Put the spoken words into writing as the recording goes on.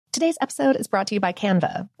Today's episode is brought to you by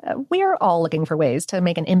Canva. We're all looking for ways to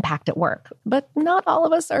make an impact at work, but not all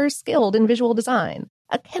of us are skilled in visual design.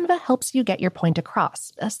 Canva helps you get your point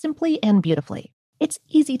across, simply and beautifully. It's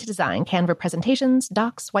easy to design Canva presentations,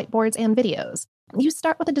 docs, whiteboards, and videos. You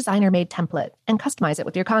start with a designer-made template and customize it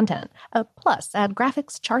with your content. Plus, add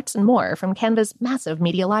graphics, charts, and more from Canva's massive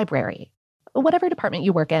media library. Whatever department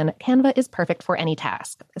you work in, Canva is perfect for any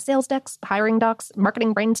task. Sales decks, hiring docs,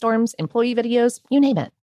 marketing brainstorms, employee videos, you name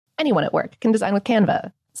it. Anyone at work can design with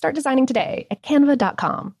Canva. Start designing today at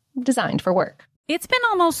canva.com. Designed for work. It's been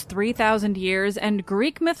almost 3,000 years, and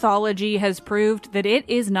Greek mythology has proved that it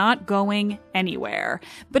is not going anywhere.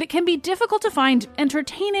 But it can be difficult to find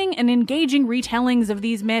entertaining and engaging retellings of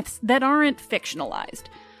these myths that aren't fictionalized.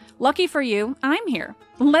 Lucky for you, I'm here.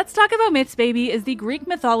 Let's Talk About Myths, Baby is the Greek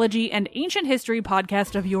mythology and ancient history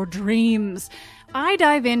podcast of your dreams. I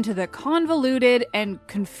dive into the convoluted and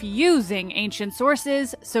confusing ancient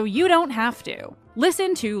sources so you don't have to.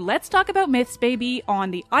 Listen to Let's Talk About Myths, Baby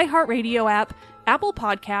on the iHeartRadio app, Apple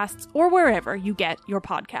Podcasts, or wherever you get your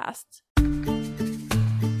podcasts.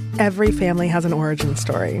 Every family has an origin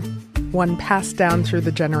story, one passed down through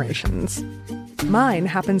the generations. Mine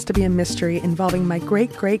happens to be a mystery involving my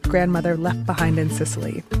great-great-grandmother left behind in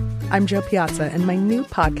Sicily. I'm Jo Piazza, and my new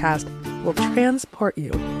podcast will transport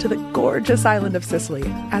you to the gorgeous island of Sicily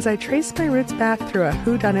as I trace my roots back through a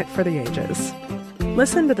whodunit for the ages.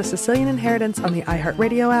 Listen to The Sicilian Inheritance on the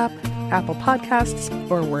iHeartRadio app, Apple Podcasts,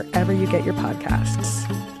 or wherever you get your podcasts.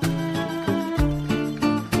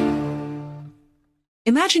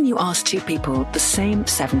 Imagine you ask two people the same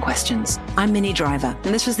 7 questions. I'm Minnie Driver,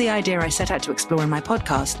 and this was the idea I set out to explore in my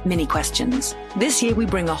podcast, Minnie Questions. This year, we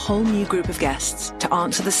bring a whole new group of guests to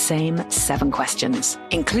answer the same 7 questions,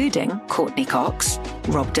 including Courtney Cox,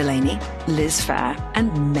 Rob Delaney, Liz Phair,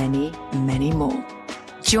 and many, many more.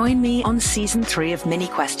 Join me on Season 3 of Minnie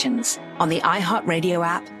Questions on the iHeartRadio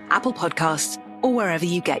app, Apple Podcasts, or wherever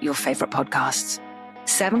you get your favorite podcasts.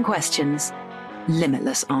 7 questions,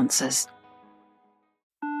 limitless answers.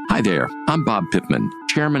 Hi there, I'm Bob Pittman,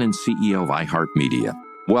 Chairman and CEO of iHeartMedia.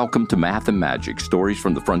 Welcome to Math and Magic, Stories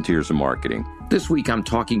from the Frontiers of Marketing. This week I'm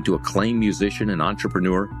talking to acclaimed musician and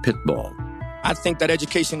entrepreneur, Pitbull. I think that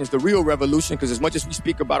education is the real revolution, because as much as we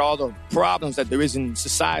speak about all the problems that there is in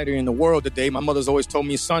society and the world today, my mother's always told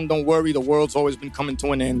me, son, don't worry, the world's always been coming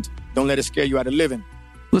to an end. Don't let it scare you out of living.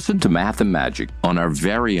 Listen to Math and Magic on our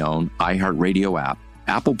very own iHeartRadio app,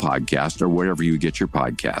 Apple Podcast, or wherever you get your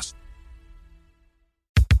podcasts.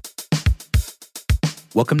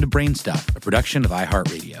 Welcome to Brain Stuff, a production of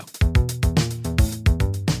iHeartRadio.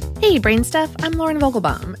 Hey, Brain Stuff, I'm Lauren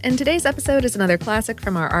Vogelbaum, and today's episode is another classic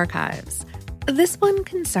from our archives. This one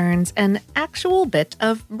concerns an actual bit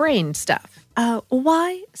of brain stuff.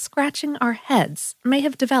 Why scratching our heads may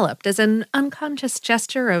have developed as an unconscious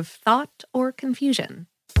gesture of thought or confusion.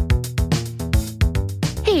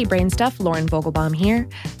 Hey, Brain Stuff, Lauren Vogelbaum here.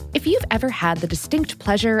 If you've ever had the distinct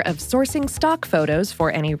pleasure of sourcing stock photos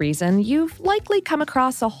for any reason, you've likely come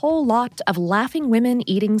across a whole lot of laughing women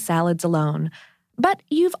eating salads alone. But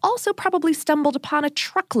you've also probably stumbled upon a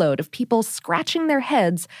truckload of people scratching their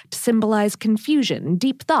heads to symbolize confusion,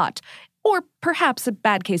 deep thought, or perhaps a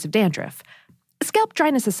bad case of dandruff. Scalp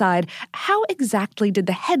dryness aside, how exactly did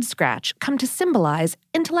the head scratch come to symbolize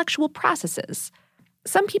intellectual processes?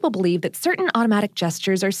 Some people believe that certain automatic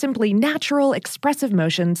gestures are simply natural, expressive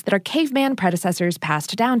motions that our caveman predecessors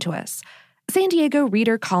passed down to us. San Diego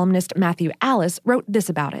reader-columnist Matthew Alice wrote this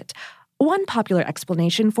about it. One popular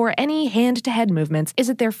explanation for any hand-to-head movements is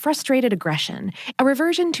that they're frustrated aggression, a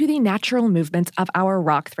reversion to the natural movements of our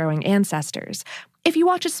rock-throwing ancestors. If you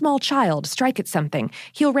watch a small child strike at something,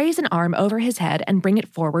 he'll raise an arm over his head and bring it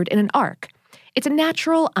forward in an arc. It's a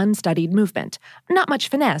natural, unstudied movement. Not much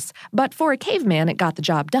finesse, but for a caveman, it got the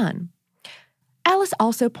job done. Alice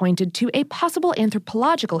also pointed to a possible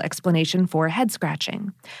anthropological explanation for head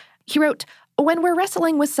scratching. He wrote, "When we're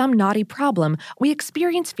wrestling with some knotty problem, we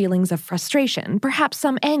experience feelings of frustration, perhaps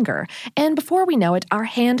some anger, and before we know it, our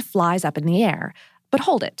hand flies up in the air. But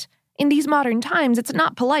hold it. In these modern times, it's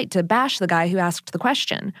not polite to bash the guy who asked the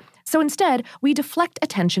question. So instead, we deflect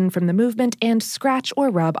attention from the movement and scratch or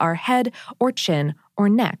rub our head or chin or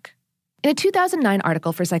neck." In a 2009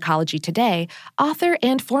 article for Psychology Today, author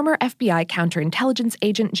and former FBI counterintelligence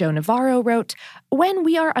agent Joe Navarro wrote, "When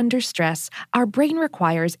we are under stress, our brain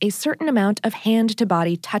requires a certain amount of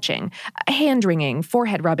hand-to-body touching, hand-wringing,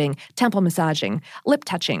 forehead rubbing, temple massaging, lip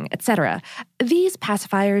touching, etc. These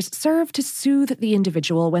pacifiers serve to soothe the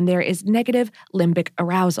individual when there is negative limbic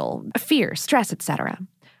arousal, fear, stress, etc.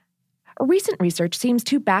 Recent research seems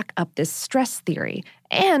to back up this stress theory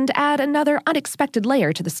and add another unexpected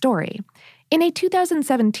layer to the story. In a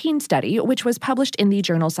 2017 study, which was published in the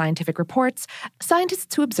journal Scientific Reports,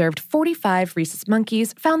 scientists who observed 45 rhesus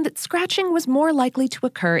monkeys found that scratching was more likely to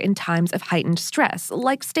occur in times of heightened stress,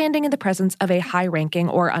 like standing in the presence of a high-ranking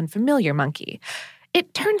or unfamiliar monkey.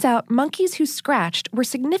 It turns out monkeys who scratched were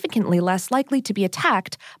significantly less likely to be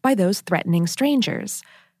attacked by those threatening strangers.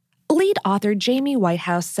 Lead author Jamie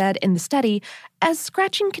Whitehouse said in the study, as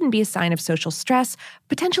scratching can be a sign of social stress,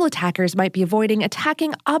 potential attackers might be avoiding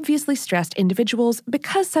attacking obviously stressed individuals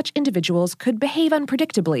because such individuals could behave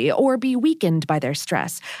unpredictably or be weakened by their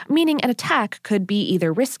stress, meaning an attack could be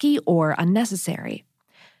either risky or unnecessary.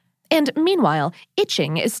 And meanwhile,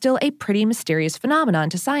 itching is still a pretty mysterious phenomenon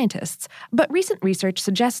to scientists, but recent research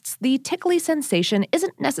suggests the tickly sensation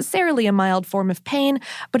isn't necessarily a mild form of pain,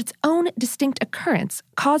 but its own distinct occurrence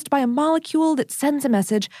caused by a molecule that sends a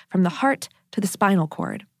message from the heart to the spinal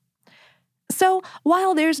cord. So,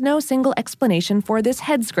 while there's no single explanation for this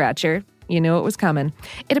head scratcher, you knew it was coming,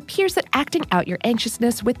 it appears that acting out your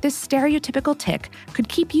anxiousness with this stereotypical tic could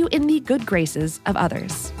keep you in the good graces of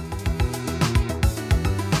others.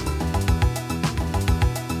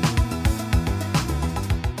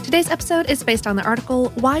 Today's episode is based on the article,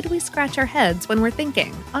 Why Do We Scratch Our Heads When We're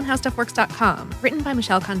Thinking? On HowStuffWorks.com, written by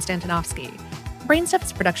Michelle Konstantinovsky. Brainstuff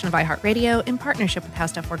is a production of iHeartRadio in partnership with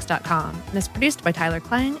HowStuffWorks.com and is produced by Tyler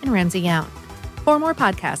Klang and Ramsey Young. For more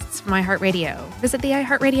podcasts from iHeartRadio, visit the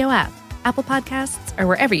iHeartRadio app, Apple Podcasts, or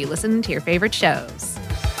wherever you listen to your favorite shows.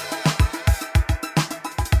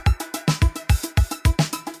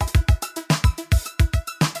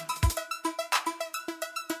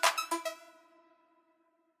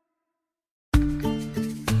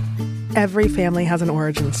 Every family has an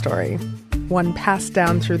origin story, one passed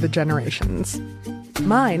down through the generations.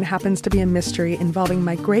 Mine happens to be a mystery involving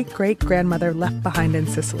my great-great-grandmother left behind in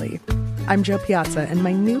Sicily. I'm Jo Piazza, and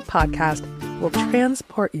my new podcast will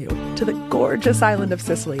transport you to the gorgeous island of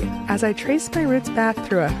Sicily as I trace my roots back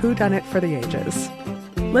through a whodunit for the ages.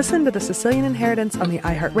 Listen to The Sicilian Inheritance on the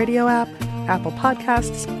iHeartRadio app, Apple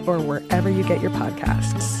Podcasts, or wherever you get your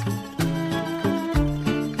podcasts.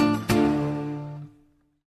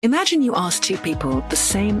 Imagine you ask two people the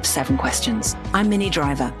same 7 questions. I'm Minnie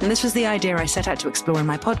Driver, and this was the idea I set out to explore in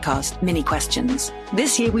my podcast, Mini Questions.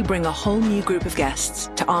 This year, we bring a whole new group of guests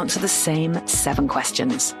to answer the same 7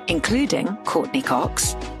 questions, including Courtney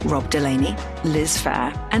Cox, Rob Delaney, Liz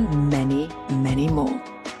Phair, and many, many more.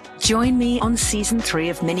 Join me on Season 3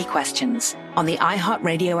 of Mini Questions on the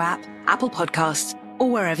iHeartRadio app, Apple Podcasts, or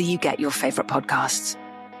wherever you get your favorite podcasts.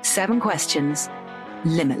 7 questions,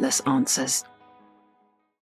 limitless answers.